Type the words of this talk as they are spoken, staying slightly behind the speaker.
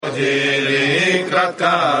חדותי לקראת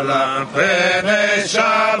קלה, פני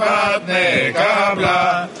שבת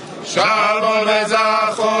נקבלה. שלום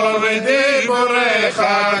וזכור ודיבורך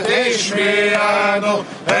תשמיענו,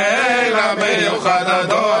 אל המיוחד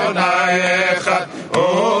אדוני אחד,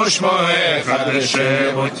 ושמו אחד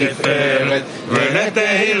לשם ותפארת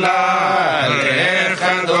ולתהילה.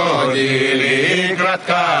 לחדותי לקראת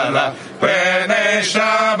קלה, פני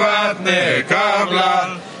שבת נקבלה.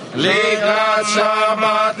 לקראת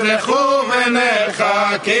שבת לכו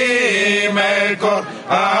ונרחקים אל כל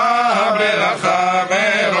הברכה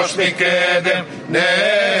מראש מקדם,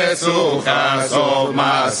 נעשו סוף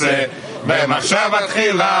מעשה במחשבה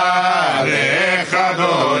תחילה.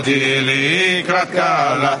 לחדותי לקראת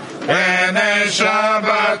קלה, פני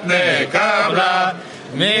שבת נקבלה.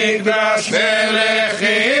 מקדש מלך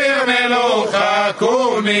עיר מלוכה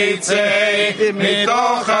קומיצי,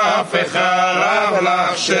 מתוך אף חלב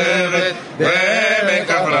לך שבט,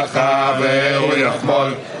 ומקבלך והוא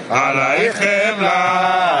יחמול עלייך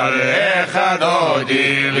חמלה.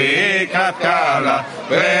 לחדותי לקראת קלה,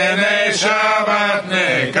 פני שבת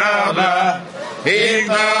נקבלה.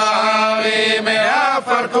 התנערי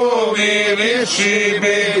מעפר קומי לשי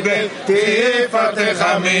בגדי, תפתח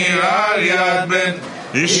על יד בן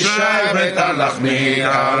ישי ותלך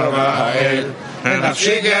מקרבאל,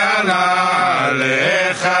 נפשי גאלה.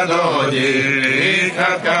 לחדותי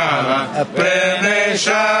לקראת קלה, פני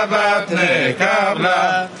שבת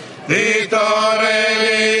נקבלה. תתעוררי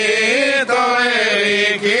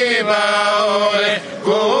כי באורי,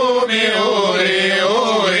 קומי אורי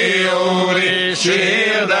אורי אורי,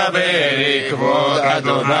 שיר דברי כבוד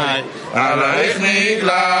אדוני עלייך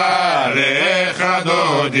נגלה.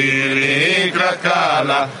 לחדותי לקראת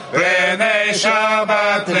קלה, פני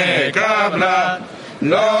שבת נקבלה.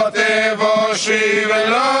 לא תבושי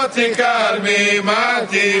ולא תקלמי, מה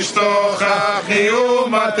תשתוכחי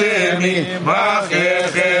ומה תמי, מה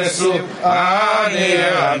כחסו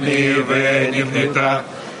אני ונבנתה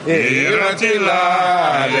עירתי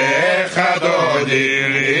לה. לחדותי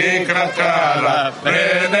לקראת קלה,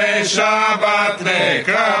 פני שבת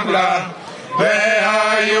נקבלה.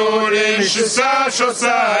 והיו לי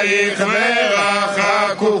ששושייך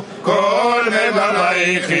ורחקו כל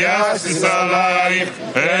מבלייך, יסיס עלייך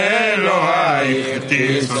אלוהיך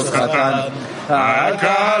תסוס חתן על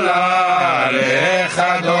קלה.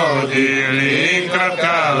 לחדותי לקראת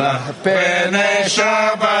קלה, פני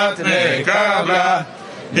שבת נקבלה.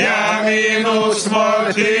 ימין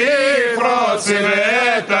ושמאל תפרוצי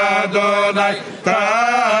ואת אדוני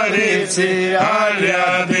תריצי, על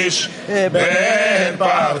יד איש בן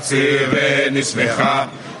פרצי ונשמחה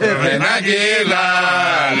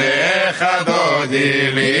ונגילה.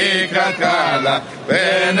 לחדותי לקראת קלה,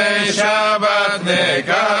 פני שבת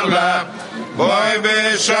נקבלה. בואי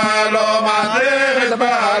בשלום עטרת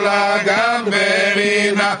בעלה, גם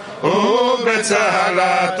ברינה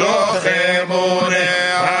ובצהלה, תוך אמונה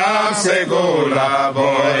עם סגולה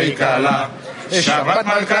בואי קלה. שבת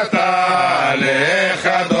מלכתה.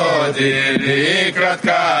 לחדותי לקראת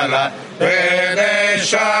קלה, פני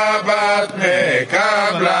שבת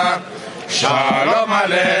נקבלה. שלום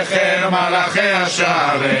עליכם מלאכי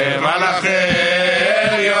השרת, מלאכי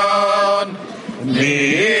עליון,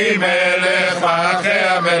 מי מלך מלאכי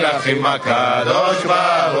המלכים הקדוש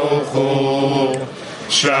ברוך הוא.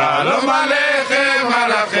 שלום עליכם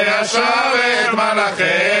מלאכי השרת, מלאכי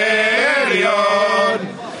עליון,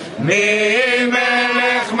 מי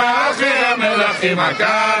מלך מלאכי המלכים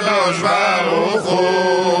הקדוש ברוך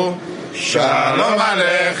הוא. שלום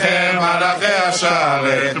עליכם מלאכי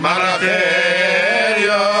השרת, מלאכי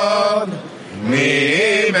עליון,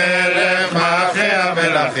 מי מלך מלאכי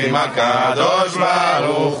המלכים הקדוש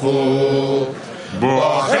ברוך הוא.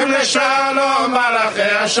 בואכם לשלום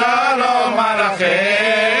מלאכי השלום, מלאכי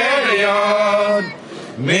עליון,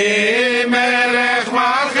 מי מלך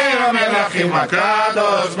מלאכי המלכים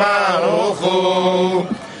הקדוש ברוך הוא.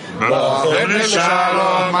 בואכם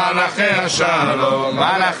לשלום מלאכי השלום,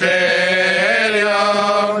 מלאכי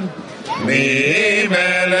עליון, מי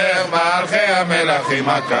מלך מלכי המלכים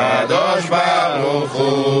הקדוש ברוך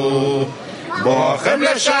הוא. בואכם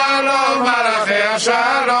לשלום מלאכי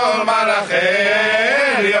השלום, מלאכי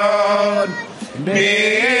עליון,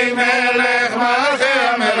 מי מלך מלכי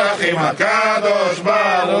המלכים הקדוש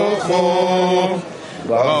ברוך הוא.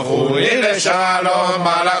 ברכו לי לשלום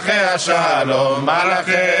מלאכי השלום,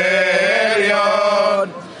 מלאכי עליון,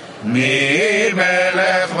 מי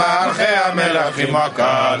מלך מלכי המלכים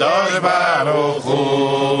הקדוש ברוך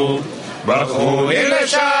הוא. ברכו לי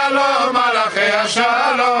לשלום מלאכי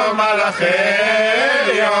השלום, מלאכי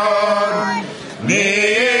עליון,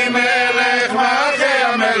 מי מלך מלכי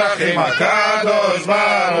המלכים הקדוש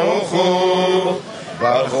ברוך ברוך הוא.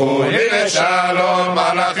 ברכו לי לשלום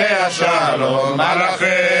מלאכי השלום מלאכי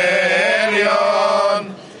עליון,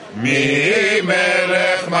 מי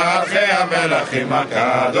מלך מלכי המלכים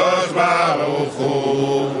הקדוש ברוך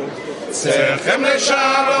הוא. צריכם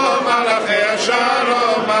לשלום מלאכי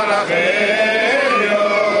השלום מלאכי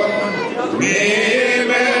עליון, מי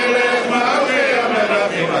מלך מלכי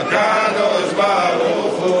המלכים הקדוש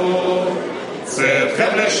ברוך הוא. צריכם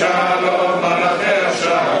לשלום מלאכי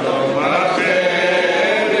השלום מלאכי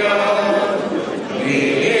עליון,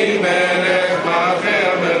 מי מלך מלכי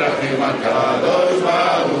המלכים הקדוש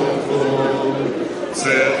ברוך הוא.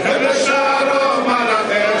 צריכם לשלום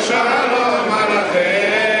מלאכי השלום מלאכי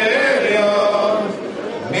עליון,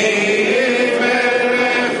 מי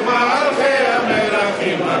מלך מלכי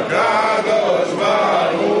המלכים הקדוש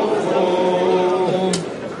ברוך הוא.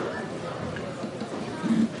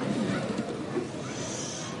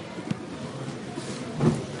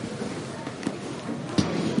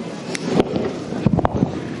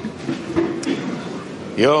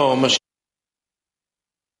 יום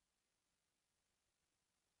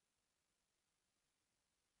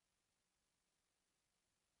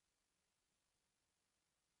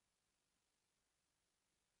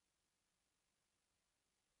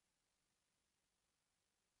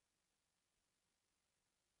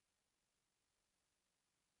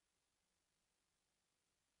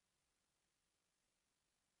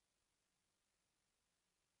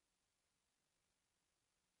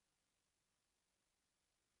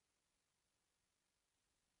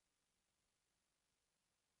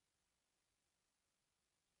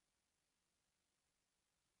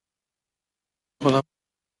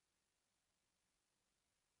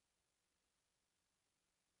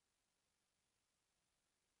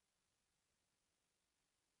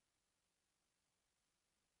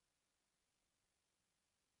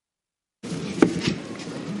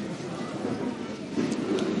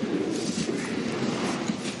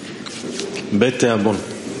בית תיאבון.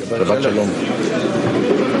 שבת שלום.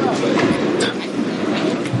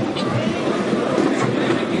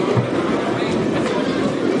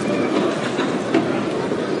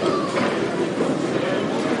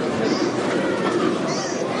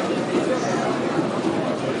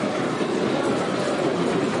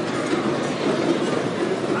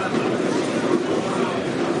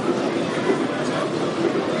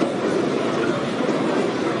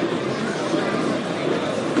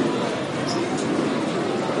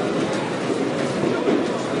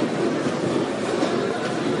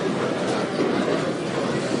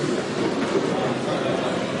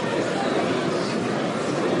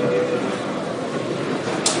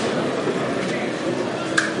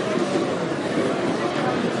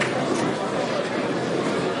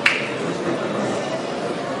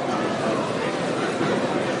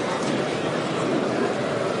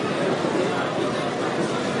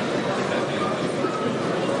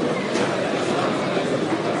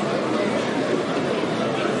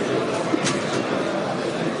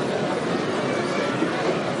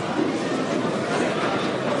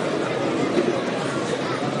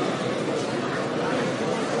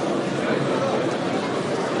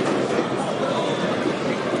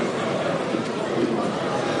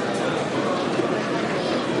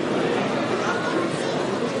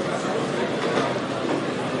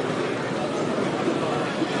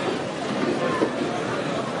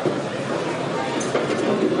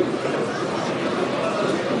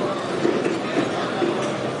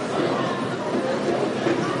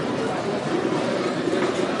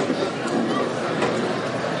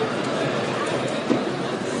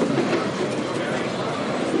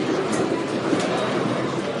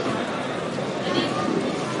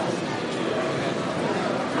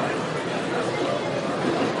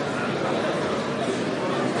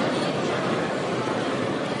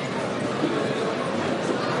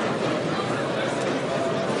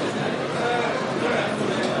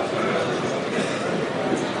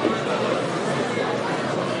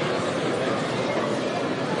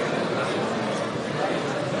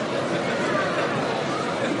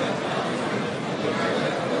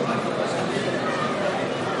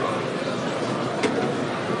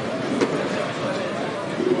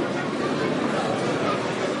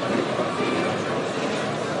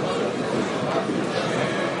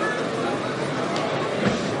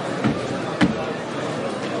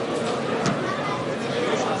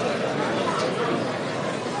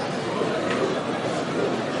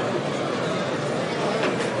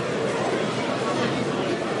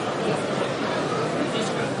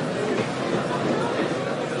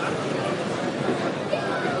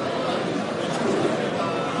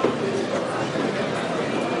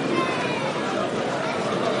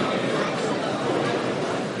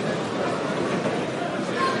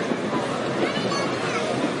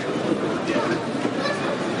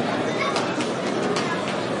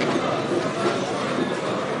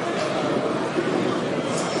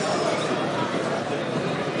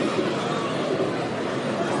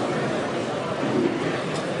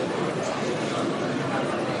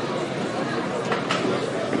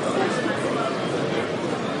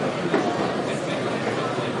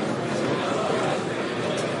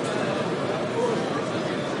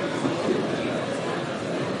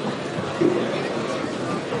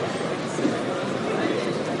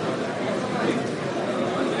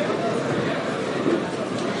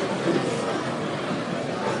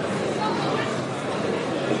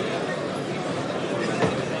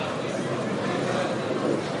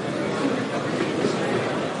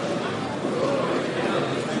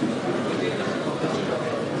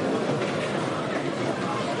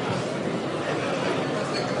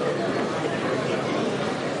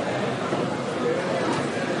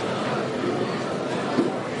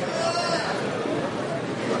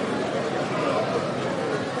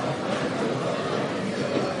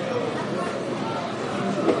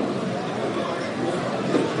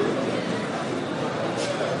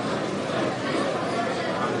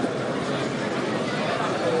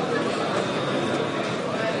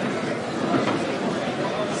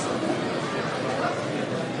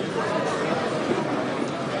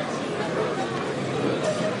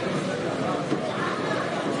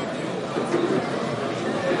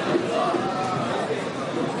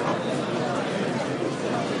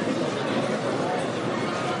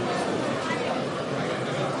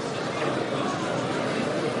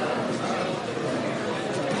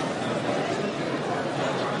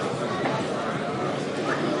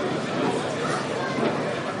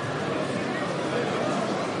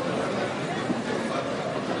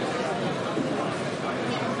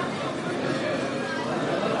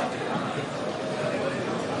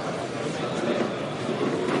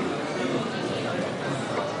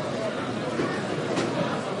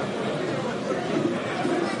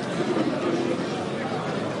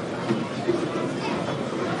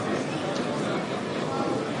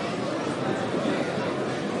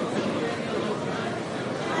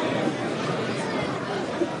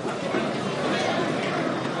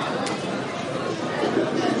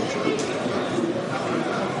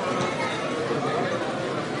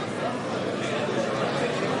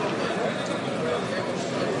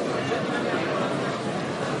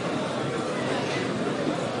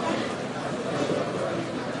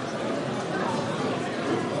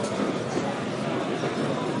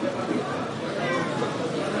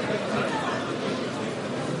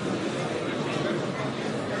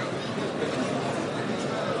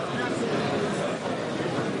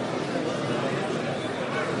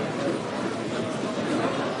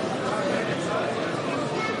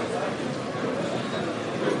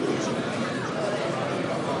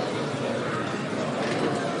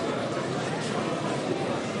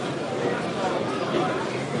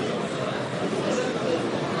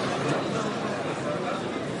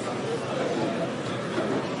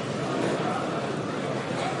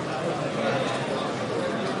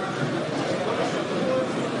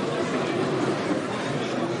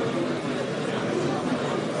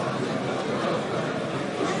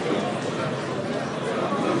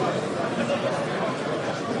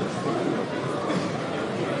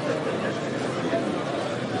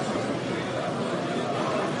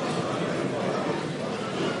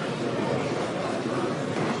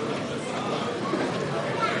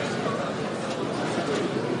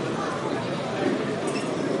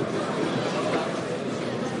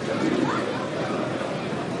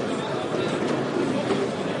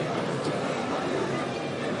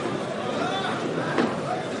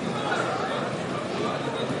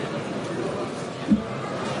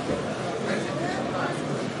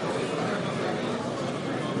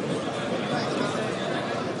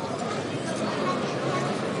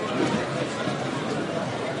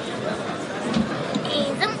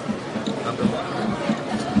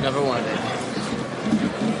 Never wanted.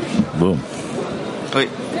 בום. אוי,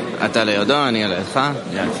 אתה לידו, אני אליך.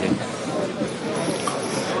 יופי.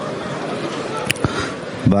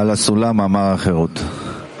 בעל הסולם אמר החירות.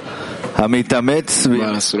 המתאמץ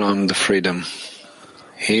בעל הסולם, the freedom.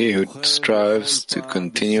 He who strives to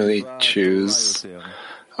continually choose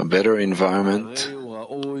a better environment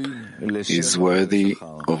is worthy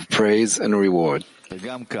of praise and reward.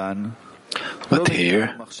 But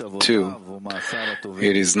here, too,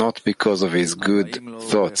 it is not because of his good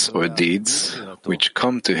thoughts or deeds which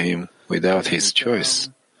come to him without his choice,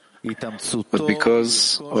 but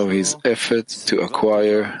because of his effort to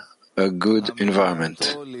acquire a good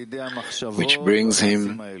environment, which brings him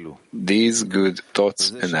these good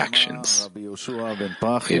thoughts and actions.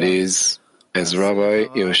 It is, as Rabbi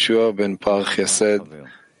Yehoshua ben Parchia said,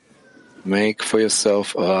 make for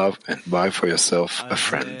yourself a love and buy for yourself a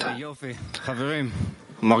friend.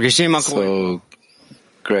 So,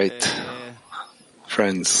 great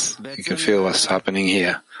friends, you can feel what's happening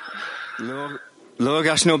here. In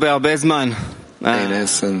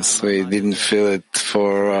essence, we didn't feel it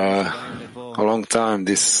for a long time,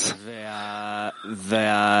 this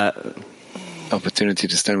opportunity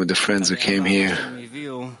to stand with the friends who came here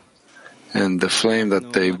and the flame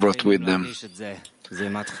that they brought with them.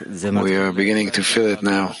 We are beginning to feel it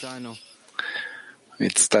now.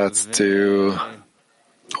 It starts to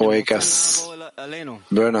awake us,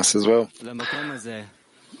 burn us as well.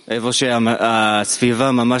 And they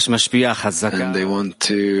want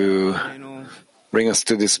to bring us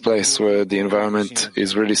to this place where the environment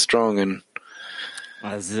is really strong and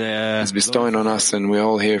is bestowing on us, and we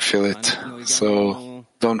all here feel it. So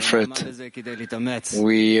don't fret.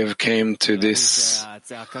 We have came to this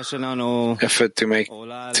effort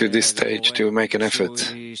to this stage to make an effort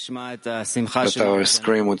that our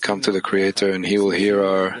scream would come to the Creator and He will hear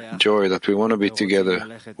our joy that we want to be together.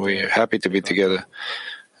 We are happy to be together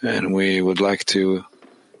and we would like to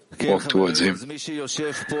walk towards Him.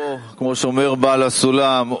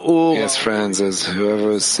 Yes, friends, as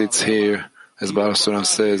whoever sits here, as Baal Sulam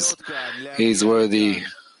says, he is worthy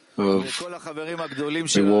of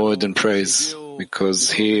reward and praise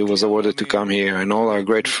because he was awarded to come here, and all our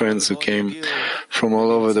great friends who came from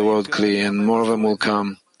all over the world, Kli, and more of them will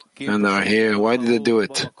come and are here. Why did they do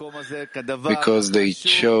it? Because they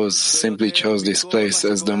simply chose this place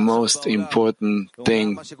as the most important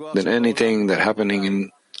thing than anything that's happening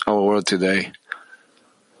in our world today.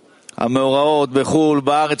 The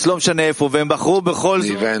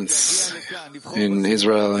events in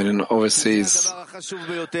Israel and in overseas,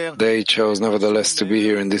 they chose nevertheless to be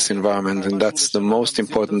here in this environment, and that's the most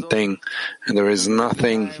important thing, and there is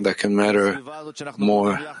nothing that can matter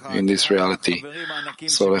more in this reality.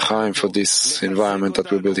 So L'chaim for this environment that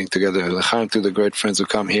we're building together. L'chaim to the great friends who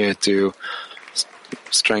come here to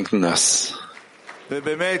strengthen us.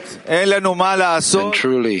 And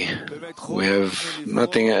truly, we have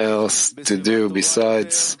nothing else to do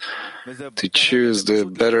besides to choose the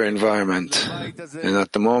better environment. And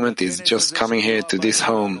at the moment, it's just coming here to this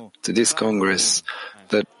home, to this convention,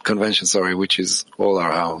 which is all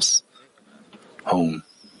our house, home.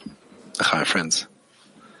 Hi, friends.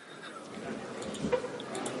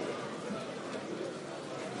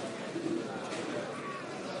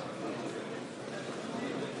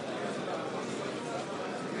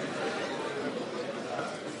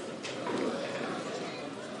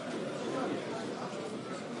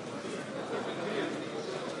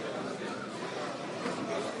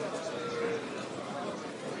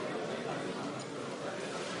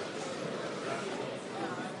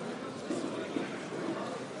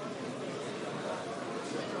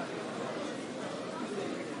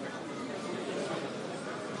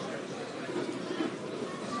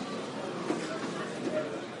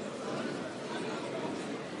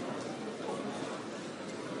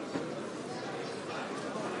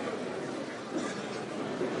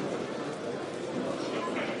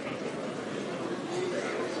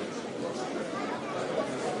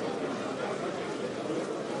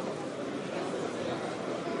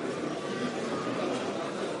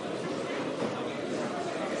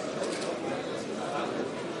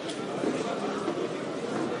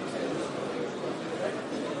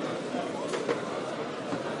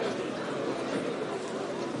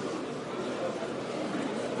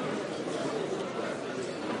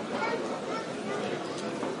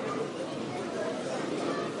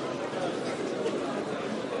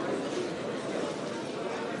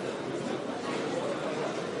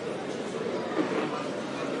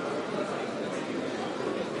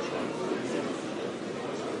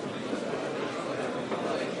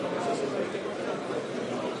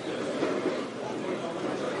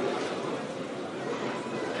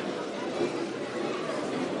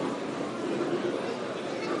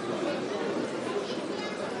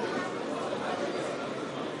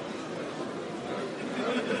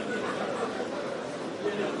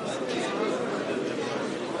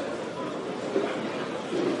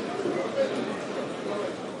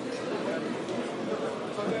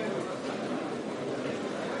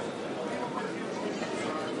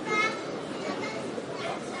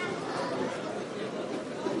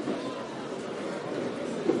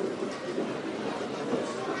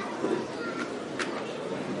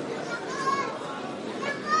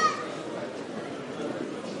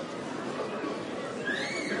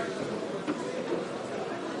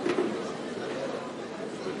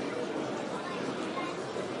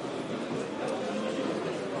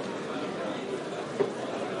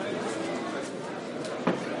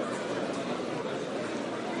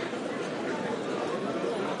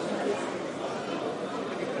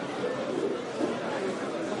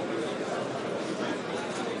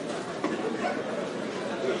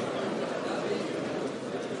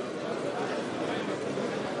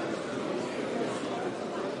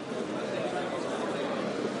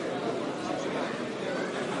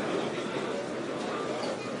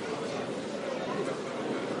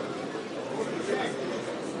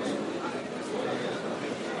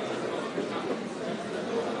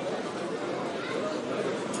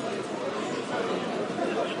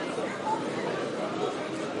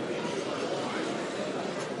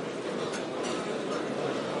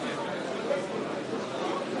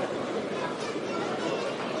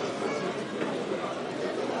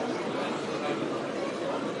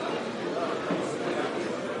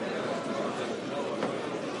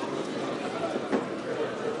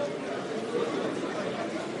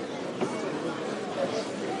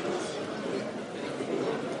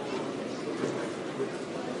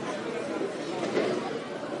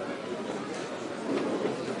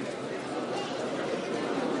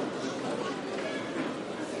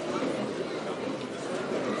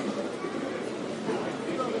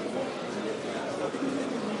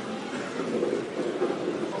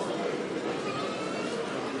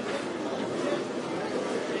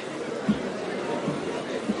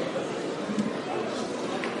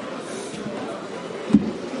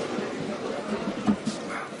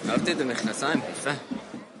 שמתי את זה מכנסיים, יפה.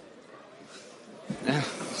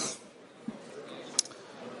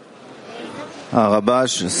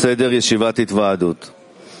 הרבש, סדר ישיבת התוועדות.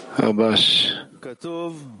 Rabash,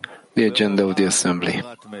 the agenda of the assembly.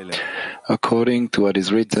 According to what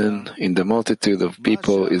is written, in the multitude of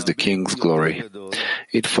people is the king's glory.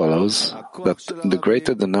 It follows that the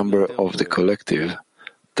greater the number of the collective,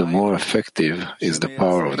 the more effective is the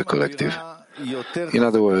power of the collective. In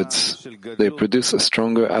other words, they produce a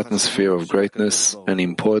stronger atmosphere of greatness and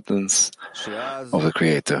importance of the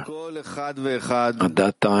Creator. At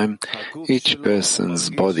that time, each person's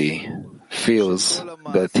body feels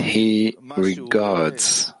that he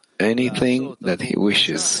regards anything that he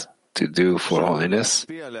wishes to do for holiness,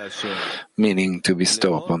 meaning to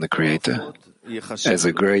bestow upon the Creator, as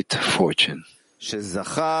a great fortune,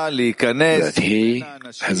 that he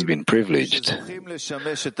has been privileged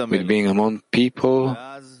with being among people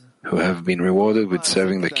who have been rewarded with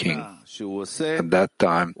serving the King. At that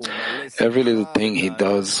time, every little thing he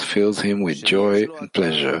does fills him with joy and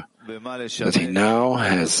pleasure, that he now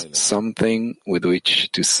has something with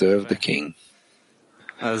which to serve the King.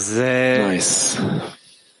 Nice.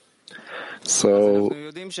 So,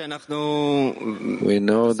 we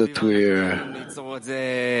know that we're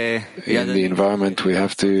in the environment, we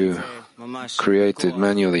have to create it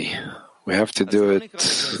manually. We have to do it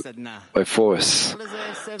by force.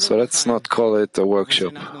 So let's not call it a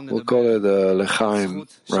workshop. We'll call it a L'chaim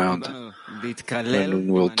round.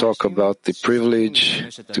 And we'll talk about the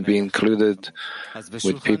privilege to be included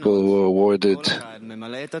with people who are awarded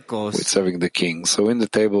with serving the King. So in the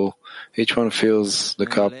table, each one fills the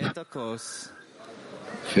cup,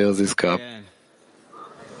 fills his cup.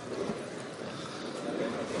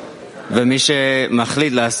 And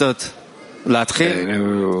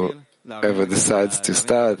whoever decides to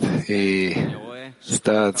start, he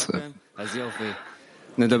starts.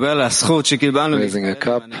 Raising a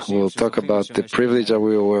cup, we'll talk about the privilege that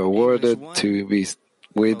we were awarded to be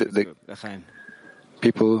with the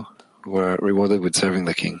people who were rewarded with serving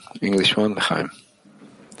the King. English one, L'chaim.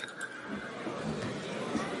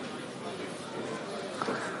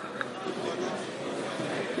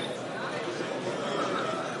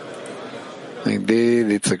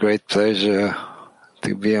 Indeed, it's a great pleasure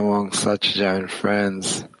to be among such giant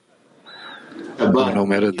friends. No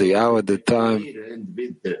matter the hour, the time.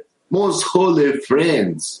 With the most holy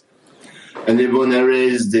friends. And we want to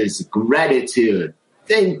raise this gratitude.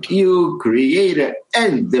 Thank you, Creator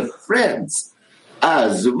and the friends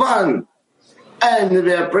as one. And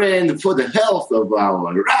we are praying for the health of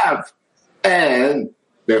our Rav and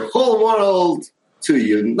the whole world to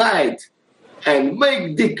unite and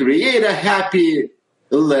make the Creator happy.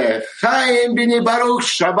 L'chaim b'ni Baruch,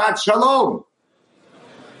 Shabbat Shalom.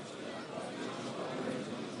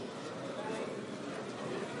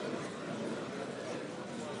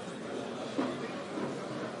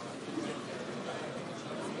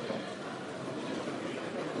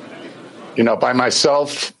 You know, by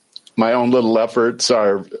myself, my own little efforts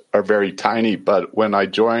are very tiny, but when I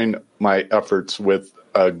join my efforts with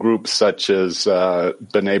a group such as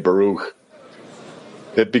B'nai Baruch,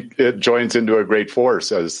 it joins into a great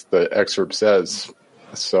force, as the excerpt says.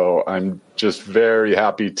 So I'm just very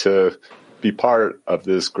happy to be part of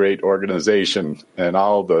this great organization and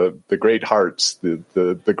all the great hearts,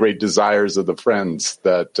 the great desires of the friends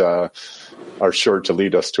that are sure to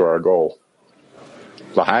lead us to our goal.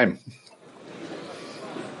 L'chaim.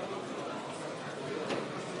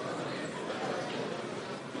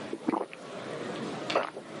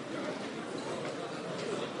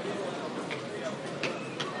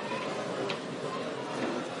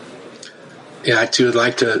 Yeah, I too would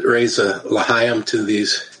like to raise a l'chaim to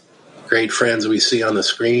these great friends we see on the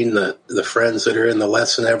screen, the friends that are in the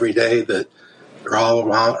lesson every day, that are all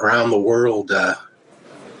around the world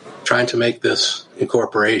trying to make this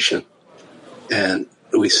incorporation. And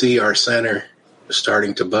we see our center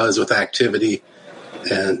starting to buzz with activity,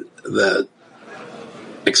 and the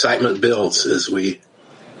excitement builds as we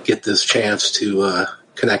get this chance to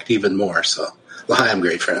connect even more. So, l'chaim,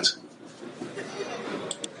 great friends.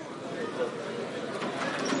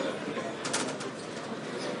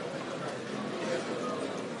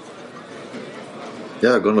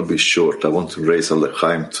 Yeah, I'm going to be short. I want to raise a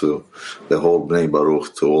l'chaim to the whole Bnei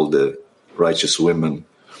Baruch, to all the righteous women,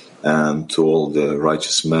 and to all the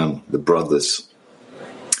righteous men, the brothers.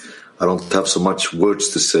 I don't have so much words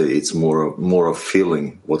to say. It's more of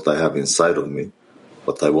feeling what I have inside of me,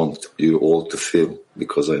 what I want you all to feel,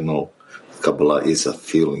 because I know Kabbalah is a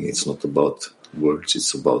feeling. It's not about words.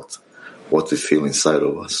 It's about what we feel inside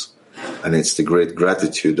of us. And it's the great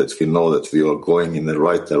gratitude that we know that we are going in the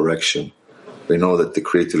right direction, we know that the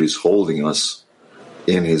Creator is holding us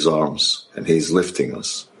in His arms and He's lifting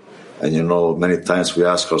us. And many times we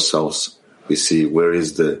ask ourselves, we see, where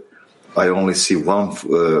is I only see one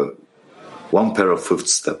pair of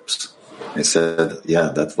footsteps. I said, yeah,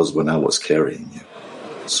 that was when I was carrying you.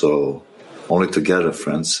 So only together,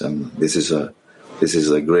 friends, and this is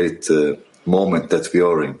a great moment that we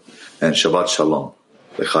are in. And Shabbat Shalom,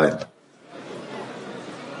 L'chaim.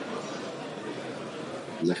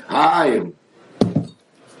 L'chaim.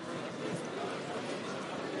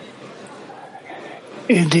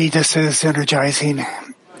 Indeed, this is energizing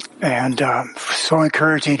and so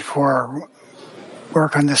encouraging for our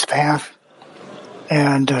work on this path,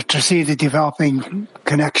 and to see the developing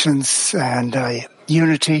connections and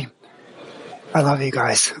unity. I love you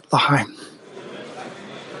guys. L'chaim.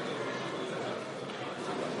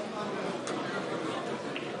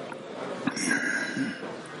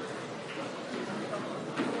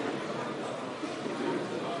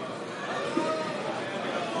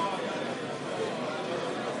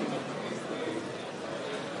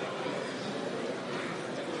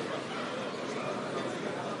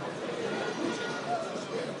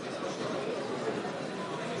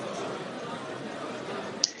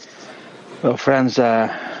 Well, friends, I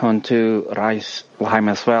want to rise L'chaim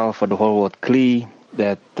as well for the whole world Kli,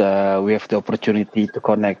 that we have the opportunity to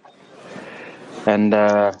connect. And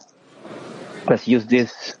let's use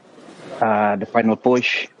this, the final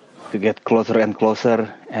push, to get closer and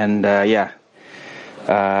closer. And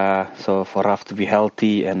so for Rav to be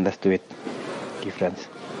healthy, and let's do it. Thank you, friends.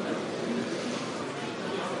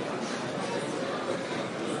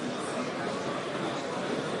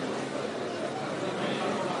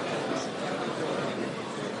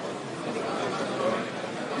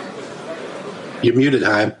 You're muted,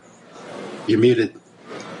 Chaim. You're muted.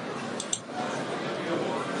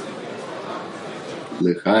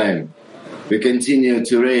 L'chaim. We continue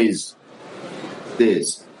to raise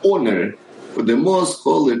this honor for the most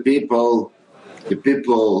holy people, the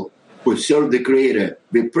people who serve the Creator.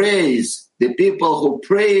 We praise the people who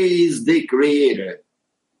praise the Creator.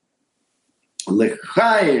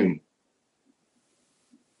 L'chaim.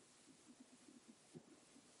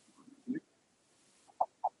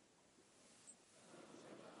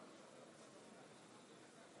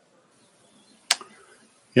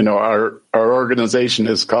 Our organization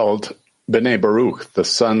is called Bnei Baruch, the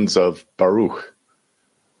sons of Baruch,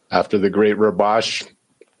 after the great Rabash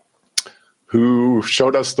who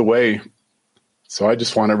showed us the way. So I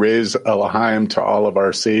just want to raise a l'chaim to all of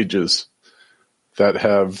our sages that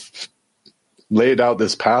have laid out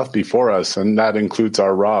this path before us, and that includes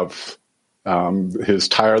our Rav, his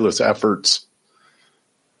tireless efforts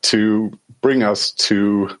to bring us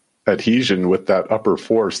to adhesion with that upper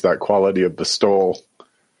force, that quality of bestowal.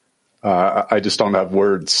 I just don't have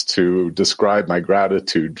words to describe my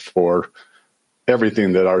gratitude for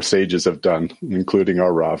everything that our sages have done, including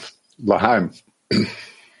our Rav. L'chaim.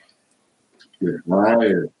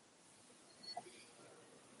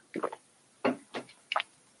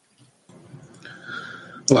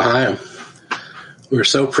 L'chaim. We're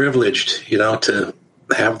so privileged, to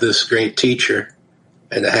have this great teacher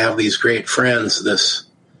and to have these great friends, this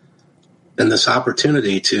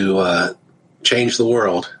opportunity to change the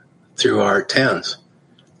world through our tens,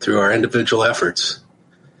 through our individual efforts.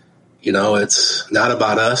 It's not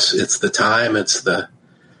about us. It's the time. It's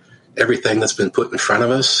everything that's been put in front of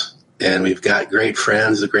us. And we've got great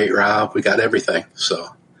friends, a great Rav. We got everything. So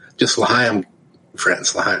just l'chaim,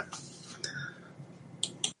 friends, l'chaim.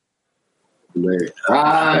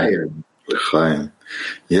 L'chaim. L'chaim.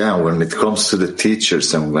 Yeah, when it comes to the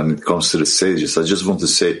teachers and when it comes to the sages, I just want to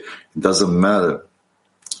say it doesn't matter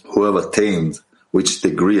who have attained which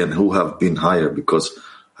degree and who have been higher, because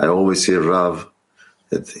I always hear Rav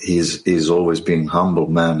that he's always been a humble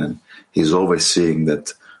man, and he's always seeing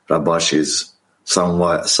that Rabash is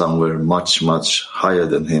somewhere much, much higher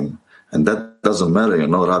than him. And that doesn't matter,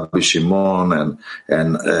 Rabbi Shimon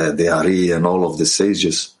and the Ari and all of the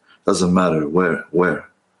sages, doesn't matter where.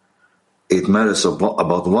 It matters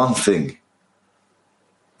about one thing.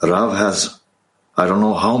 Rav has, I don't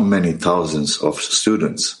know how many thousands of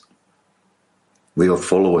students. We are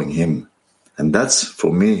following him. And that's,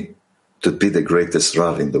 for me, to be the greatest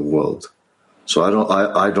Rav in the world. So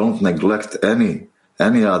I don't neglect any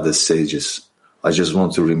other sages. I just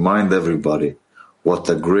want to remind everybody what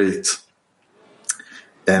a great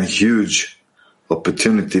and huge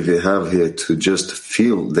opportunity we have here to just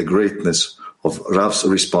feel the greatness of Rav's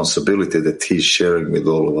responsibility that he's sharing with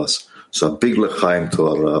all of us. So a big l'chaim to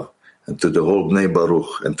our Rav, and to the whole Bnei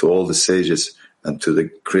Baruch, and to all the sages, and to the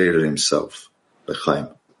Creator himself. L'chaim.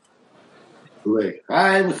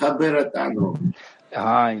 לחיים חבר אותנו.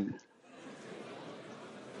 Hi.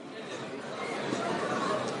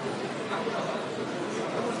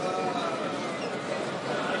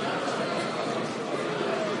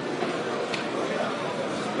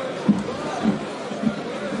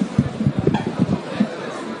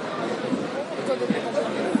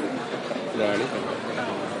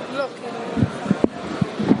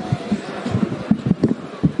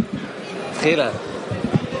 התחילה.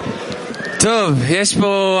 טוב, יש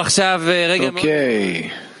פה עכשיו רגע מאוד... Okay,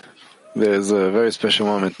 there's a very special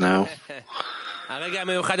moment now. הרגע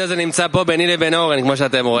המיוחד הזה נמצא פה ביני לבין אורן, כמו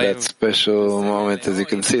שאתם רואים. That special moment, as you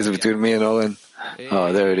can see, is between me and Oren.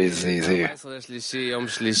 Oh, there it is, he's here. יום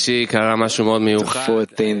שלישי, קרה משהו מאוד The מיוחד.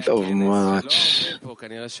 14th of March. פה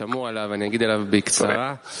כנראה שמעו עליו, אני אגיד עליו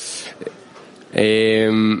בקצרה.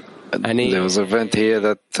 There was an event here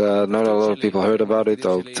that not a lot of people heard about it.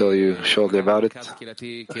 I'll tell you shortly about it.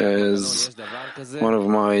 As one of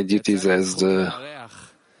my duties as the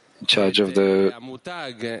in charge of the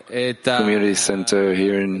community center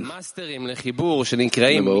here in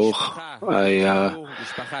Baruch, I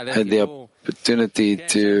had the opportunity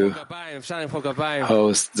to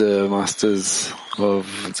host the masters of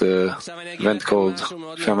the event called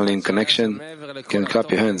Family in Connection. You can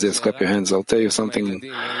clap your hands. Yes, clap your hands. I'll tell you something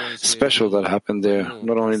special that happened there.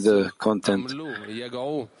 Not only the content,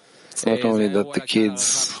 it's not only that the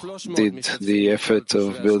kids did the effort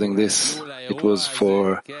of building this, it was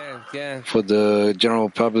for the general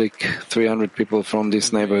public. 300 people from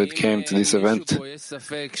this neighborhood came to this event.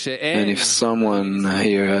 And if someone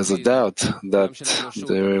here has a doubt that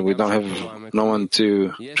we don't have no one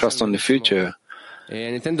to trust on the future,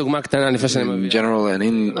 in general and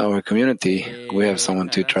in our community, we have someone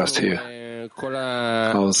to trust here.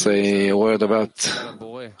 I'll say a word about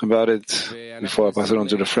it before I pass it on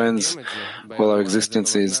to the friends. Well, our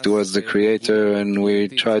existence is towards the Creator, and we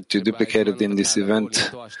tried to duplicate it in this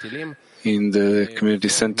event in the community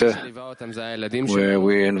center, where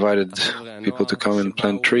we invited people to come and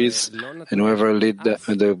plant trees, and whoever led that,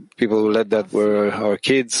 the people who led that were our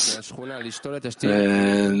kids,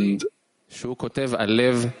 and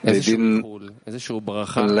they didn't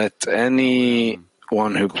let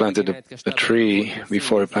anyone who planted a tree,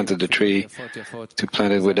 before he planted the tree, to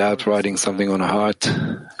plant it without writing something on a heart.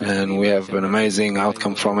 And we have an amazing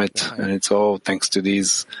outcome from it, and it's all thanks to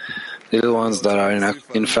these little ones that are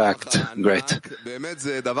in fact great.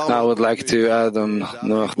 Now I would like to add on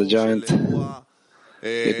Noach the Giant.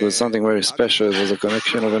 It was something very special. It was a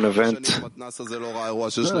connection of an event.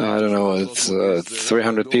 I don't know, it's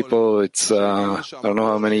 300 people. It's I don't know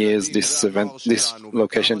how many years this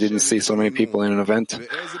location didn't see so many people in an event.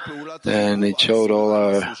 And it showed all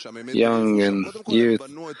our young and youth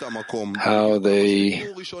how they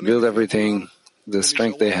build everything, the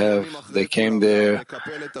strength they have. They came there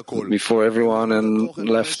before everyone and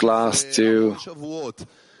left last to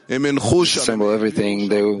assemble everything.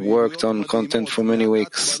 They worked on content for many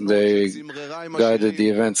weeks. They guided the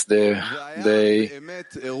events there. They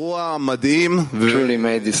truly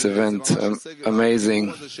made this event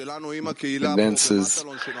amazing. The dances,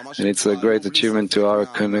 and it's a great achievement to our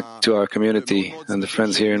community and the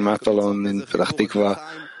friends here in Matalon in Petach Tikva.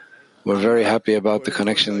 We're very happy about the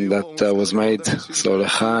connection that was made. So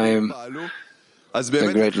L'chaim,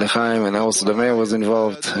 the great L'chaim, and also the mayor was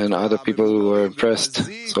involved, and other people who were impressed.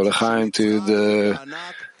 So L'chaim to the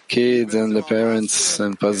kids and the parents,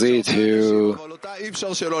 and Pazit who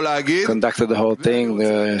conducted the whole thing.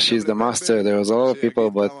 She's the master. There was a lot of people,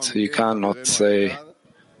 but you cannot say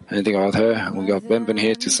anything about her. We got Ben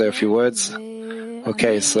here to say a few words.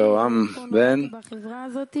 Okay, so I'm Ben,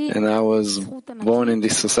 and I was born in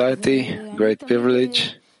this society, great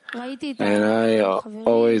privilege. And I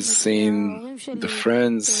always seen the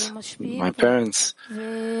friends, my parents,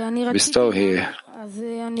 bestow here.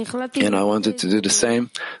 And I wanted to do the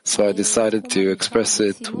same, so I decided to express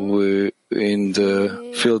it in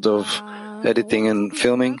the field of editing and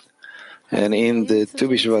filming. And in the Tu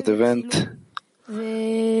B'Shvat event,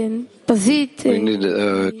 we needed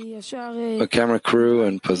a camera crew,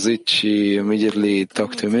 and Pazit, she immediately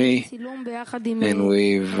talked to me, and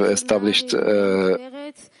we've established a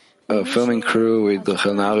filming crew with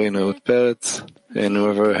Rachel Nahari and Ehud Peretz, and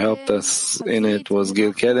whoever helped us in it was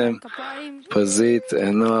Gil Kedem, Pazit,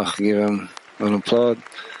 and Noach. Give them an applaud.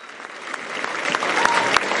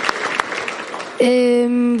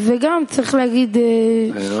 And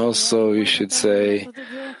also you should say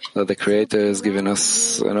that the Creator has given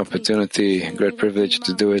us an opportunity, a great privilege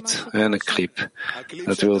to do it, and a clip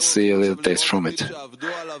that we'll see a little taste from it.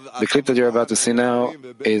 The clip that you're about to see now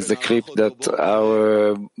is the clip that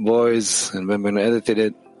our boys and Ben edited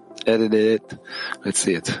it edit it. Let's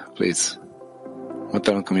see it, please.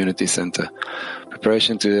 Matalan Community Center.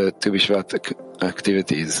 Preparation to the Tu B'Shvat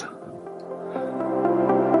activities.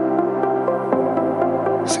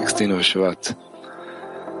 16 of Shvat.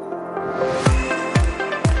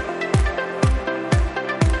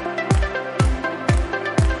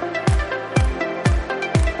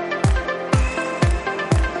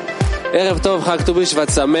 ערב טוב, חג ט"ו בשבט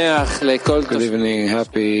שמח לכל Good evening,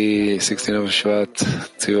 happy 16 of Shvat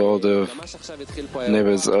to all the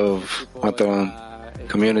neighbors of Matalan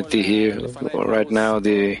community here. Right now,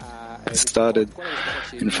 it started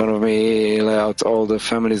in front of me, lay out all the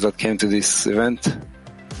families that came to this event.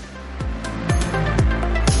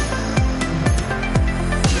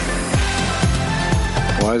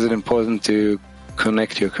 Why is it important to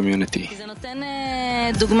connect your community?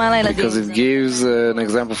 Because it gives an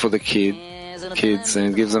example for the kids, and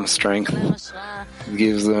it gives them strength, it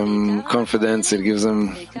gives them confidence, it gives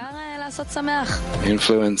them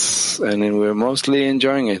influence, and we're mostly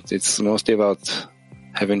enjoying it. It's mostly about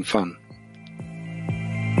having fun.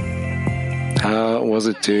 How was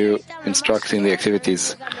it to instruct in the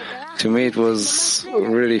activities? To me, it was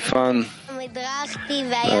really fun.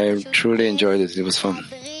 I truly enjoyed it. It was fun.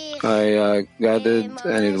 I guided,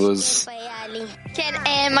 and it was fun.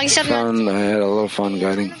 I had a lot of fun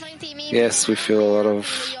guiding. Yes, we feel a lot of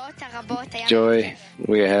joy.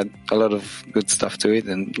 We had a lot of good stuff to it,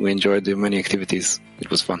 and we enjoyed the many activities. It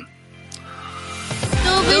was fun.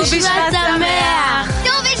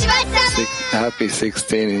 Happy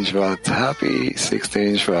 16 in Shvat. Happy 16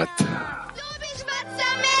 in Shvat.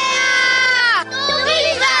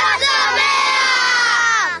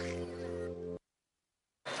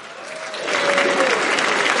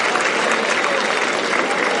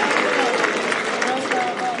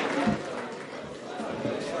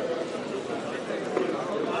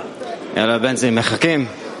 יאללה בנזים, מחכים.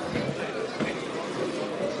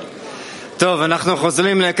 טוב, אנחנו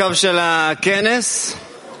חוזרים לקו של הכנס.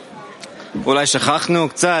 אולי שכחנו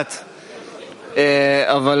קצת.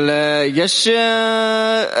 אבל יש...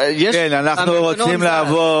 כן, אנחנו רוצים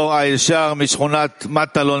לעבור הישר משכונת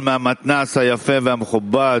מטלון מהמתנ"ס היפה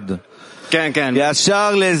והמכובד. כן, כן.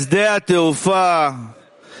 ישר לשדה התעופה,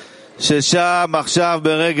 ששם עכשיו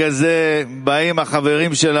ברגע זה באים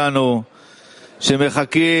החברים שלנו,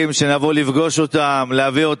 שמחכים שנבוא לפגוש אותם,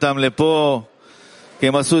 להביא אותם לפה, כי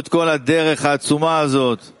הם עשו את כל הדרך העצומה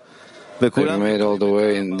הזאת. וכולם... made all the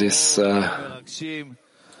way in this,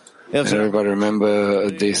 everybody remember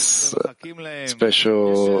these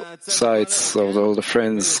special sights of all the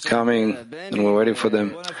friends coming, and we're waiting for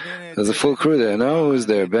them. There's a full crew there. Now who's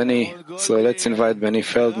there? Benny. So let's invite Benny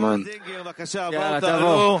Feldman.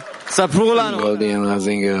 Goldie and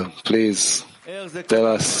Lazinger, please. Tell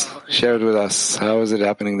us, share it with us. How is it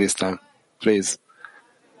happening this time? Please.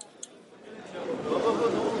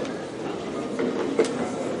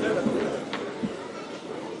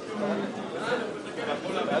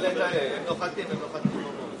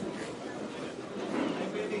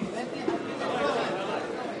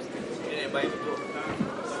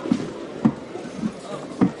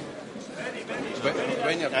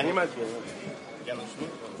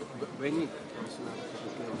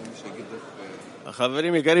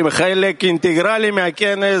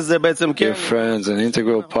 Dear friends, an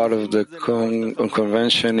integral part of the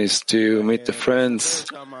convention is to meet the friends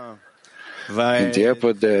at the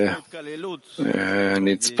airport there, and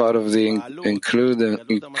it's part of the inclusion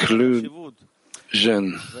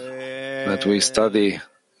that we study,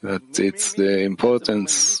 that it's the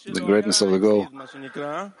importance, the greatness of the goal.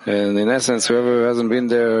 And in essence, whoever hasn't been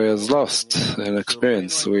there has lost an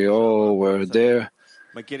experience. We all were there.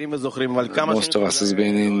 Most of us has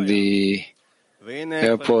been in the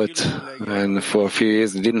airport, and for a few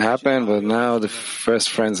years it didn't happen, but now the first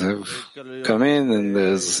friends have come in, and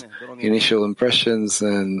there's initial impressions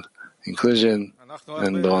and inclusion,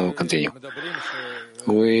 and the one will continue.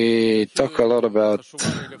 We talk a lot about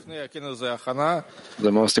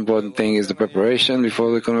the most important thing is the preparation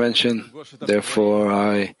before the convention. Therefore,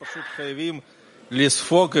 I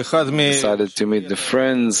decided to meet the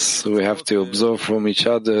friends. We have to observe from each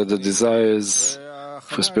other the desires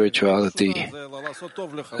for spirituality.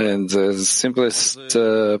 And the simplest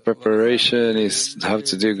preparation is to have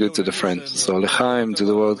to do good to the friend. So L'chaim, to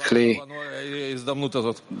the world Kli,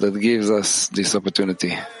 that gives us this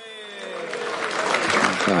opportunity.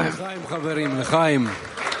 L'chaim.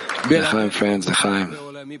 L'chaim, friends, L'chaim.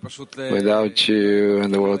 Without you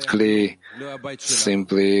and the world Kli,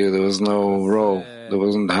 simply there was no row. There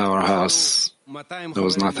wasn't our house. There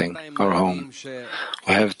was nothing, our home.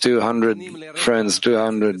 We have 200 friends,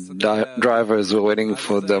 200 drivers who are waiting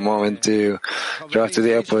for the moment to drive to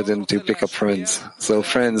the airport and to pick up friends. So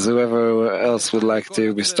friends, whoever else would like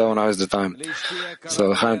to bestow, now is the time.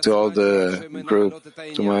 So Chaim to all the group,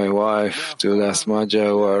 to my wife, to the Asmaja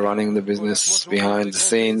who are running the business behind the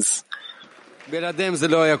scenes. Without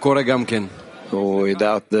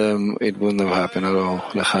them, it wouldn't have happened at all.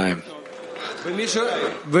 L'chaim. And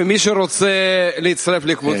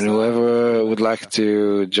whoever would like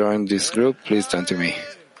to join this group, please turn to me.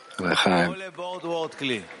 L'chaim.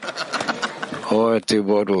 Or to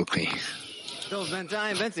Boardwalk Kli.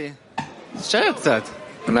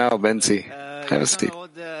 Now, Benzi, have a seat.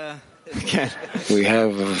 We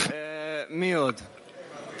have...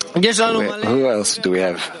 Who else do we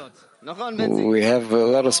have? We have a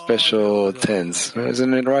lot of special tens.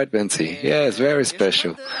 Isn't it right, Benzi? Yes, very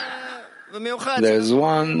special. There's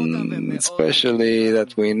one especially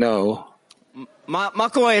that we know.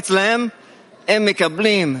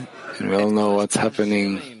 And we all know what's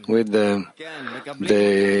happening with them.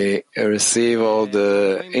 They receive all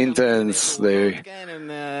the interns, they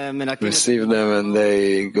receive them and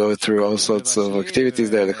they go through all sorts of activities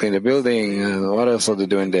there. They clean the building, and what else are they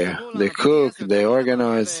doing there? They cook, they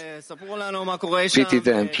organize.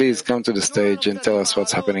 PT10, please come to the stage and tell us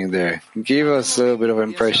what's happening there. Give us a bit of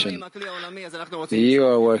impression. You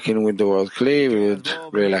are working with the World Kli, we would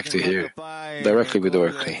really like to hear directly with the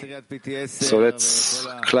World Kli. So let's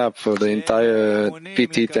clap for the entire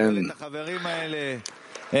PT10.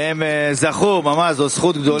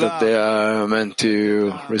 That they are meant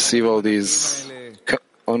to receive all these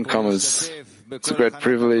oncomers. It's a great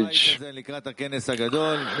privilege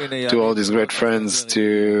to all these great friends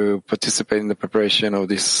to participate in the preparation of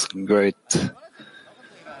this great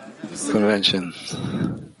convention.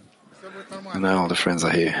 And now all the friends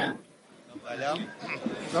are here.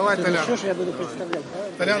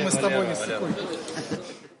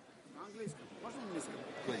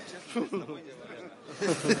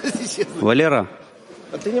 Валера.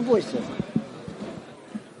 Ты не бойся.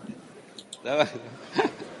 Давай.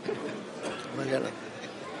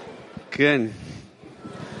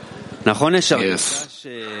 Yes.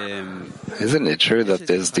 Isn't it true that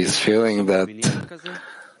there's this feeling that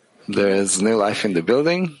there is new life in the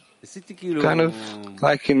building? Kind of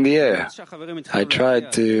like in the air. I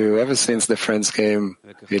tried to, ever since the friends came,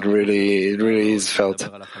 it really is felt.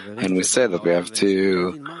 And we said that we have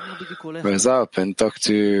to rise up and talk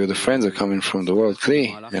to the friends who are coming from the World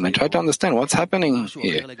Kli. And I try to understand what's happening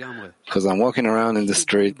here. Because I'm walking around in the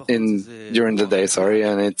street during the day,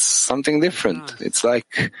 and it's something different. It's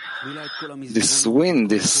like this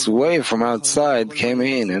wind, this wave from outside came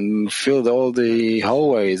in and filled all the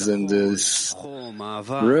hallways and this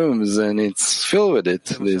rooms, and it's filled with it.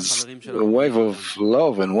 There's a wave of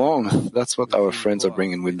love and warmth. That's what our friends are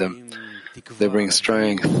bringing with them. They bring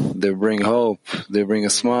strength, they bring hope, they bring a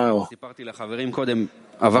smile.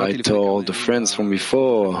 I told the friends from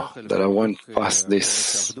before that I went past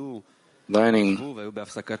this dining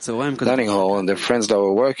hall and the friends that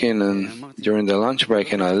were working and during the lunch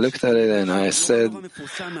break, and I looked at it and I said,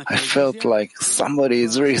 I felt like somebody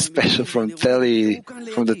is really special from television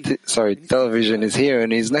is here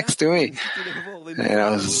and he's next to me. And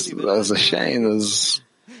I was ashamed. I was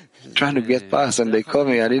trying to get past and they called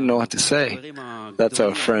me. I didn't know what to say. That's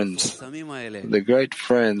our friends, the great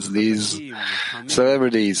friends, these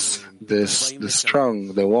celebrities, the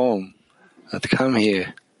strong, the warm that come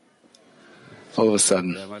here. All of a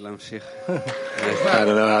sudden, I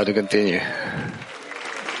don't know how to continue.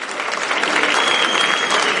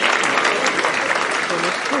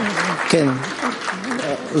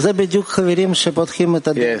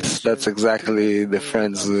 Yes, that's exactly the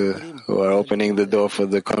friends who are opening the door for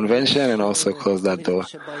the convention and also close that door.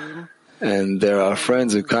 And there are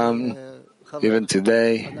friends who come even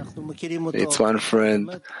today. It's one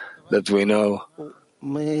friend that we know.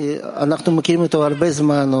 We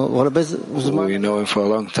know him for a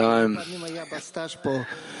long time.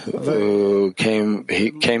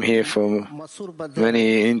 He came here for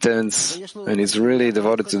many interns, and he's really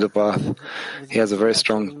devoted to the path. He has a very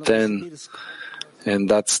strong 10, and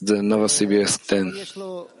that's the Novosibirsk 10.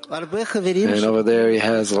 And over there he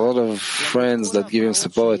has a lot of friends that give him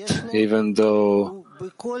support, even though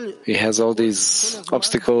he has all these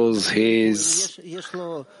obstacles.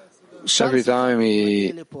 Every time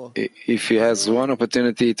if he has one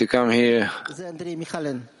opportunity to come here,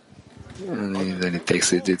 and then he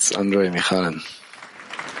takes it. It's Andrei Michalen.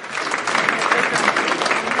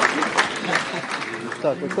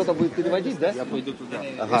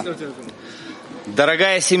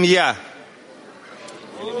 Дорогая семья,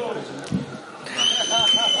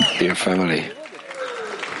 to your family.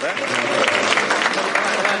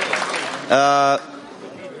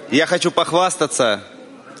 Я хочу похвастаться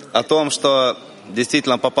о том, что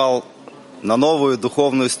действительно попал на новую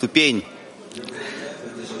духовную ступень.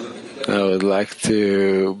 I would like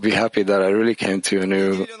to be happy that I really came to a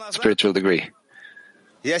new spiritual degree.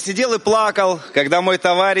 Я сидел и плакал, когда мой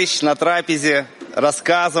товарищ на трапезе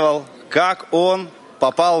рассказывал, как он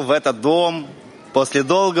попал в этот дом после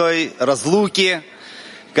долгой разлуки,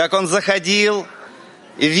 как он заходил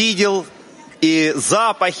и видел и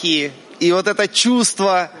запахи, и вот это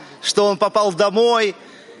чувство, что он попал домой.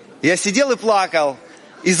 Я сидел и плакал,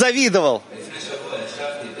 и завидовал.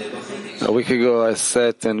 A week ago I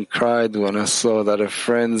sat and cried when I saw that a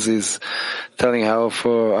friend is telling how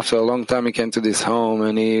after a long time he came to this home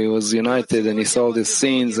and he was united and he saw these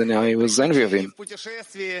scenes and I was envy of him.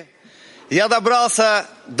 Я добрался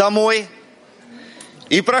домой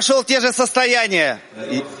и прошел те же состояния.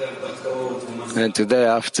 And today,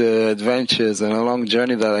 after adventures and a long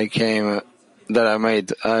journey that I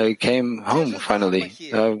made, I came home finally.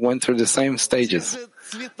 I went through the same stages,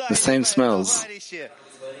 the same smells,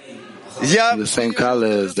 the same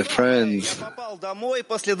colors, the friends.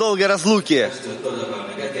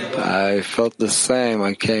 I felt the same.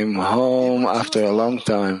 I came home after a long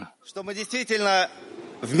time. Что мы действительно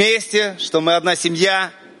вместе, что мы одна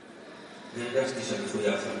семья.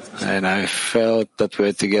 And I felt that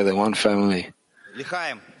we're together, one family.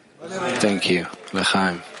 Thank you.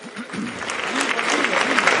 L'chaim.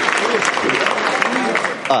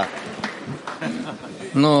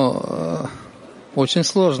 Но очень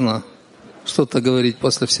сложно что-то говорить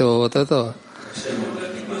после всего вот этого.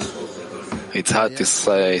 It's hard to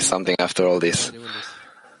say something after all this.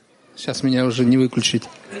 Сейчас меня уже не выключить.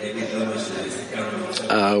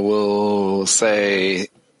 I will say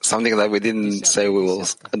something that we didn't say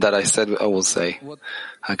that I said I will say.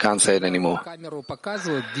 I can't say it anymore. Камеру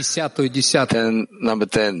показывают 10-ю. Number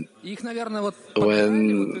 10. Их, наверное, вот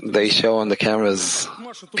when they show on the cameras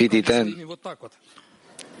PT10.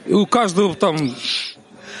 И у каждого там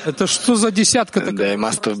это что за десятка? They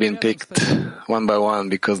must have been picked one by one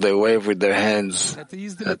because they wave with their hands.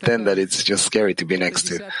 A 10 that it's just scary to be next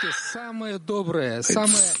to.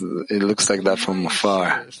 It looks like that from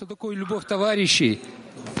afar. Что такое любовь товарищей?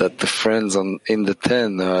 That the friends in the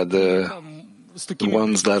 10 are the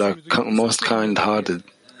ones that are most kind-hearted.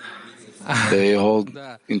 They hold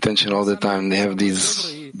intention all the time. They have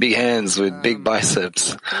these big hands with big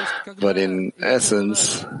biceps, but in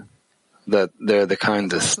essence, that they're the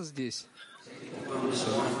kindest.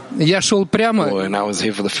 Я шел прямо. When I was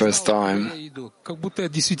here for the first time, как будто я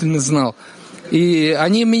действительно знал. И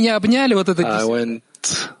они меня обняли, вот это. I went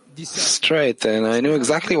straight and I knew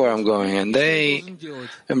exactly where I'm going and they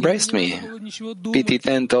embraced me.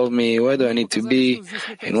 PT10 told me where do I need to be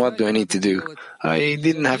and what do I need to do. I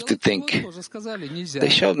didn't have to think. They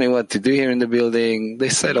showed me what to do here in the building. They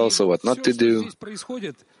said also what not to do.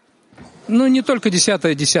 Ну, не только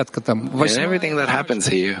 10-я десятка там. And everything that happens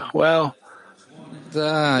here, well,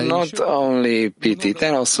 not only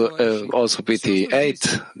PT10, also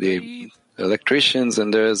PT8, the electricians,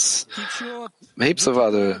 and there's heaps of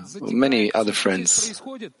many other friends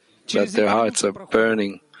that their hearts are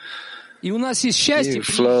burning. You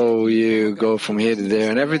flow, you go from here to there,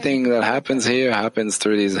 and everything that happens here happens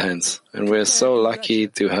through these hands. And we're so lucky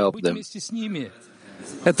to help them.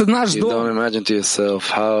 You don't imagine to yourself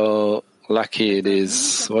how lucky it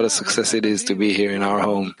is, what a success it is to be here in our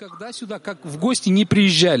home. As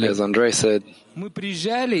Andrei said, we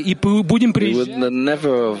would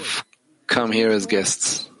never have come here as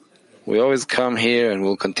guests. We always come here and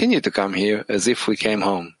we'll continue to come here as if we came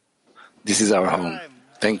home. This is our home.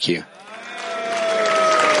 Thank you.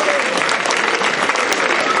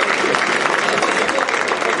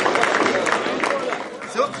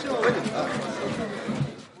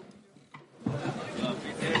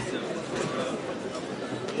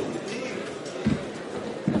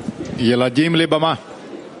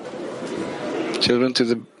 Children to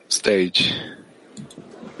the stage.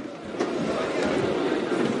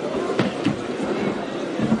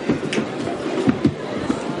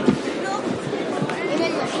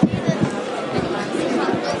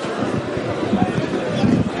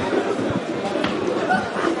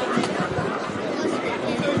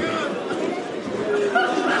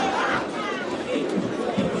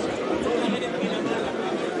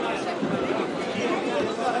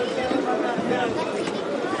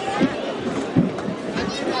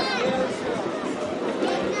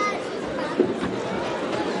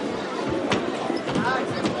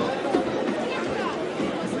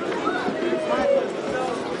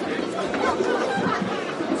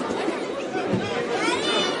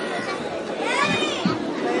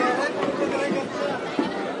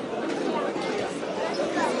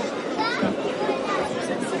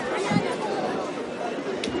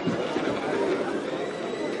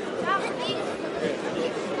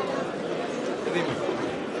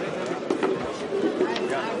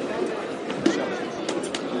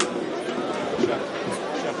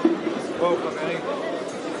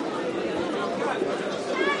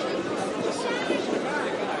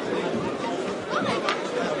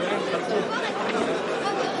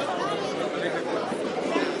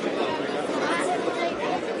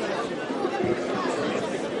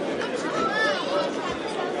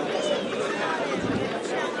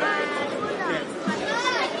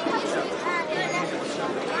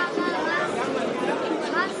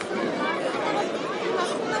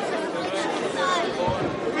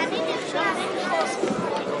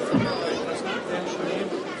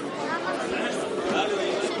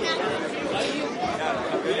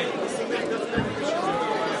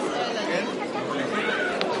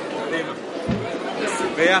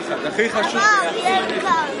 ביחד, הכי חשוב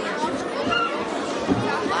ביחד.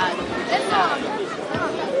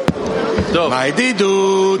 טוב.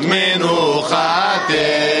 מהידידות מנוחתך,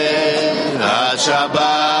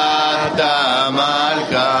 השבת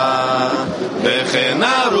המלכה, וכן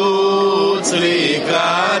נרוץ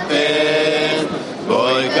לקראתך,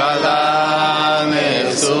 בואי כלה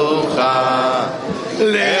נסוכה,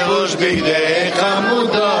 לבוש בגדי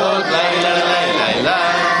חמודות, לילה לילה לילה,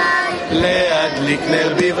 להדליק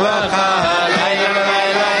נר בברכה, לילה לילה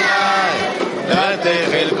לילה,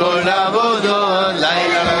 ותחל כל עבודות,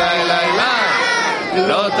 לילה לילה לילה,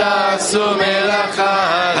 לא תעשו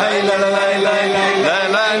מלאכה, לילה לילה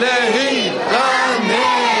לילה להתענג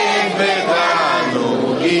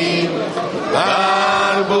בתענוגים,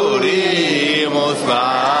 ברבורים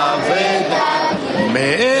וצבע ודעת,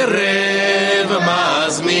 מערב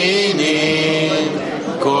מזמינים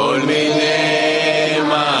כל מיני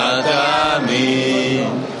מטעמים,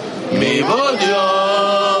 מבעוד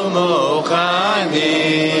יום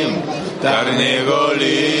מוכנים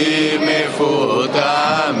תרנגולים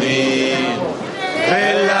מפותמים,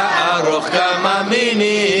 ולערוך כמה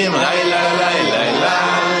מינים, לילה לילה לילה,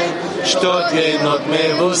 שתות ינות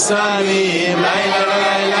מבוסמים, לילה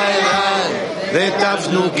לילה לילה,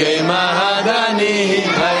 ותפנוקי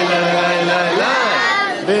מעדנים, לילה לילה לילה,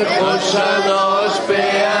 בכל 3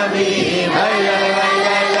 פעמים, לילה לילה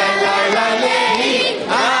לילה לילה,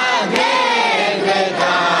 להתענג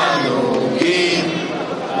בתענוגים,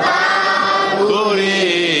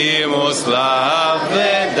 ברבורים וצלב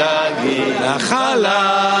ודגים,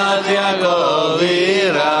 נחלת יעקב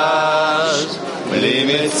יירש, בלי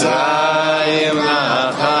מצרים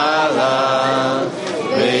נחלה,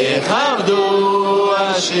 ויכבדו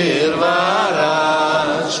עשיר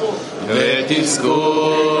ורש,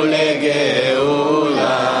 ותזכו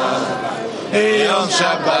לגאולה, יום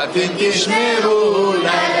שבתים תשמרו,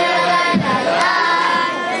 לילה לילה,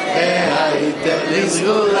 והייתם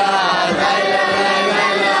לסגולה, לילה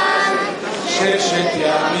לילה, 6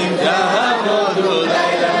 ימים תעבודו,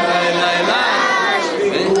 לילה לילה,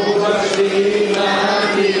 ובשביל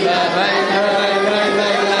הגילה, לילה לילה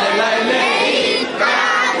לילה,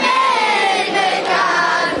 להתענג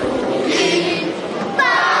בתענוגים,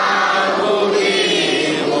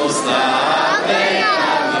 ברבורים וצלב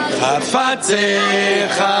ודגים,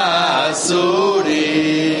 חפציך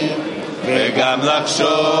אסורים, וגם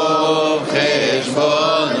לחשוב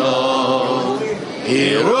חשבונות,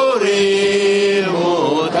 הרהורים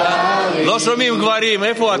מותרים. לא שומעים גברים,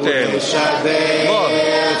 איפה אתם? בוא,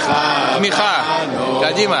 תמיכה,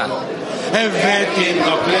 קדימה.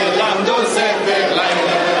 ותינוק ללמדו ספר, לילה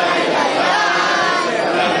לילה לילה,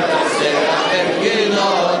 ותסרח את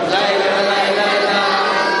גינות, לילה לילה לילה,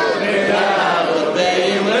 ולעבור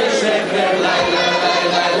באמרי שפר, לילה לילה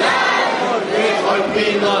לילה, בכל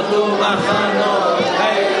פינות ומחנות,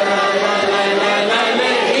 לילה לילה לילה,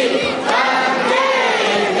 להתענג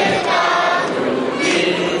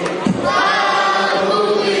בתענוגים,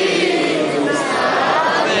 ברבורים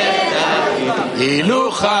וצלב ודגים,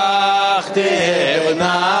 הילוכך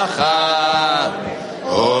תבנך,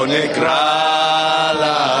 או נקרא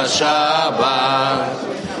לשבת,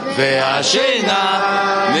 והשינה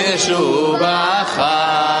משובחת,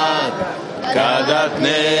 כדת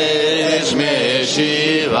נש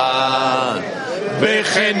משיבה,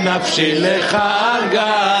 וכן נפשי לך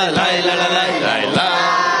הרגה, לילה לילה לילה,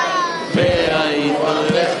 והיית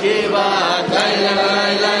מלך כיבת, לילה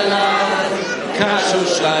לילה לילה,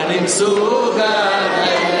 כשושנים סוגה,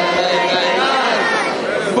 לילה לילה לילה,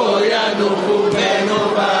 בו ינוחו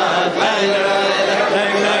בנובת, לילה לילה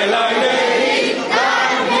לילה לילה,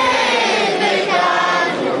 להתענג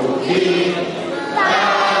בתענוגים,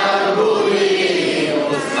 ברבורים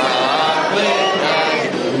וצלב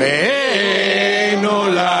ודגים, מעין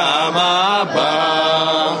עולם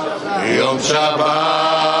הבא, יום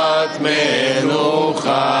שבת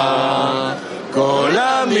מנוחה, כל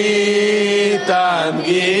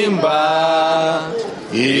המתענגים בה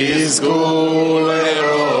יזכו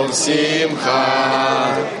לרוב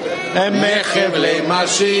שמחה מחבלי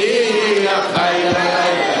משיח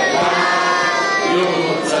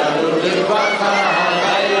יוצאנו לרווחה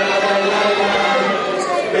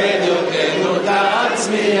בדיוקנו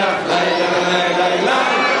תצמיח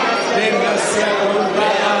ננסנו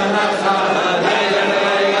בהנחה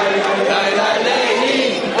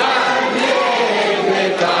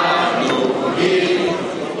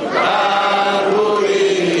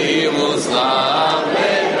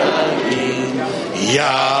יא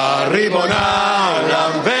ריבון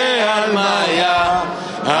העולם ועלמיה,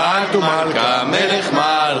 את ומלכה מלך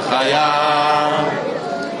מלכיה,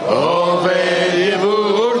 עובד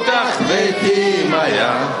יבורתך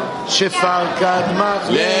ותימיה, שפר קדמך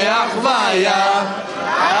לאחוויה,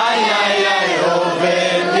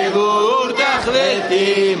 עובד יבורתך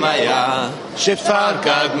ותימיה, שפר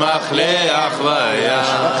קדמך לאחוויה,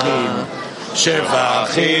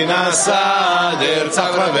 שבחי נסדר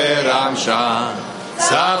צפרה ורמשה,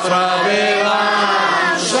 צפרה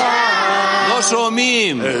ורמשה, לא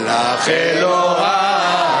שומעים לך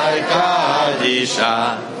אלוהי קדישה,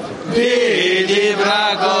 בדברה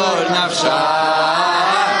כל נפשה,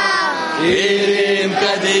 עירים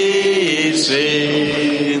קדישים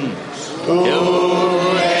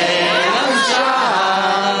ולנשה,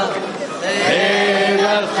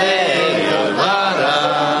 וגלחי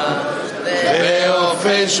יוברה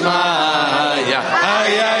באופן שמיה,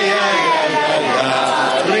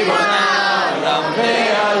 ריבון העולם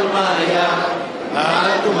ועלמיה,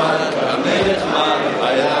 את ומלכה מלך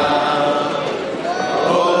מלכיה,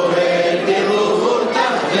 עובד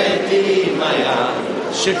יבורתך ותימיה,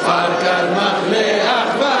 שפר קדמך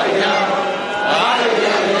לאחוויה,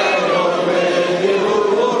 עובד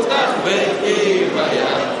יבורתך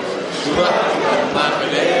ותימיה, שפר קדמך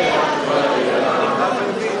לאחוויה.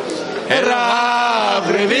 רב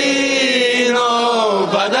רבינו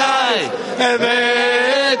ודאי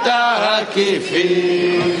ואת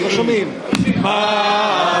הקיפים, לא שומעים,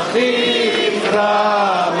 מחיף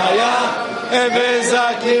רמיה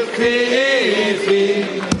וזקיר כפיפי,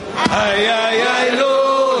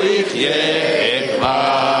 לא יחיה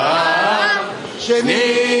כבר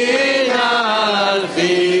שנין על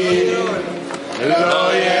פי,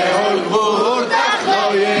 לא יהול גבורתך,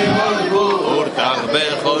 לא יהול גבורתך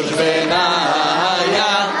בחושבניה,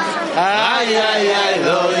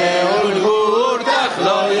 לא יהול גבורתך,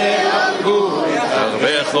 לא יהול גבורתך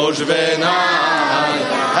בחושבניה,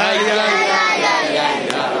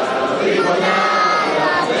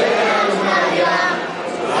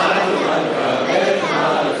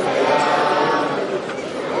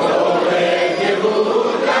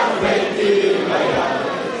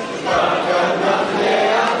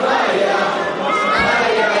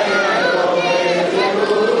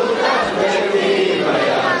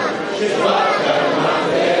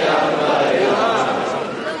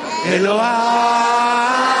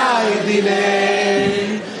 אלוהי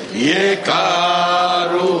דיני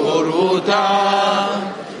יקרו הורבותה,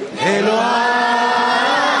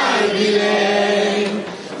 אלוהי דיני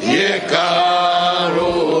יקרו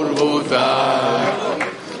הורבותה,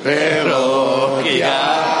 פירות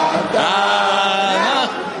ידנה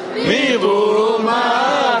מבורו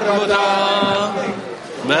מרבותה,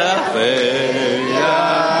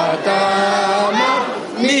 ידנה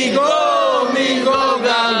מגו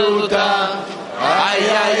גלותה,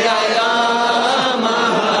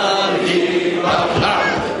 אמרתי לך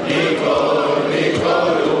מכל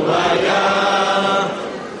ומיה,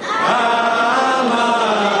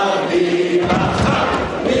 אמרתי לך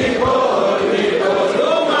מכל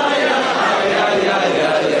ומיה,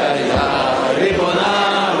 ריבון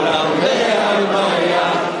העולם ועלמיה,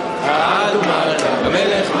 את ומלכה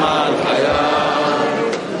מלך מלכיה,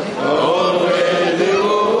 עובד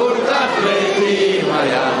יבורתך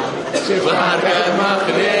ותימיה, שפר קדמך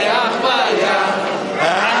לאחוויה,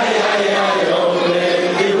 עובד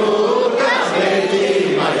יבורתך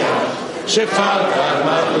ותימיה, שפר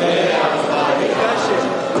קדמך לאחוויה.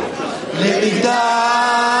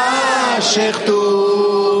 למקדשך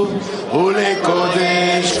טוב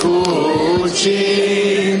ולקודש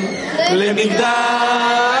קודשים, למקדשך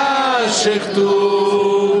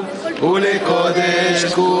טוב ולקודש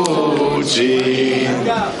קודשים,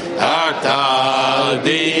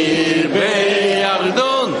 תרדיר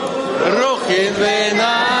בירדון רוחין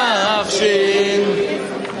ונפשין,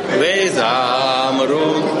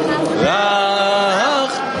 וזמרו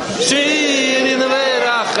לך שירים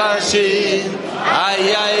ורחשים,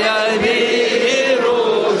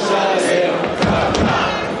 בירושלים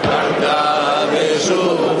קרתה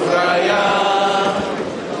בשופריה,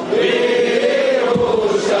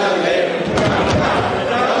 בירושלים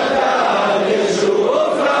קרתה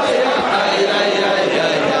בשופריה.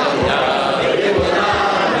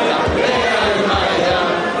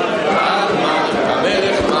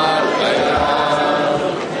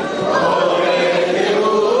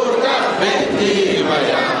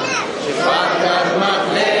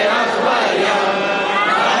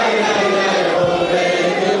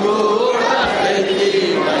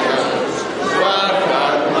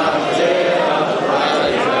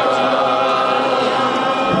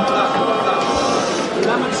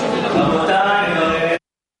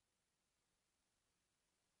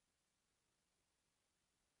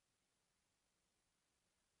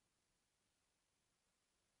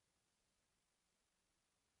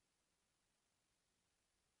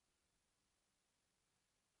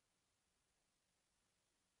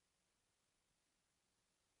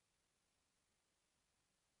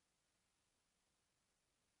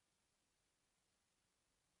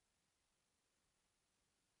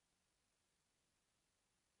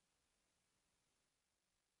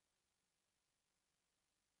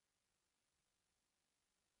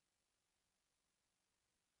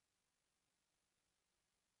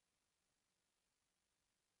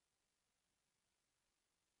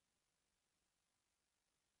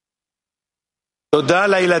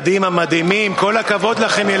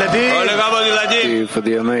 Thank you for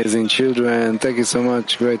the amazing children. Thank you so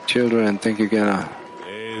much, great children. Thank you, Gena.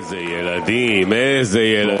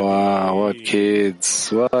 Wow, what kids.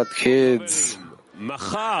 What kids.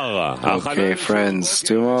 Okay, friends,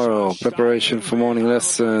 tomorrow, preparation for morning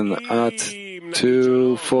lesson at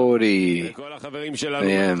 2:40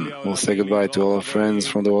 a.m. We'll say goodbye to all our friends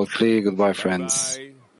from the World Kli. Goodbye, friends.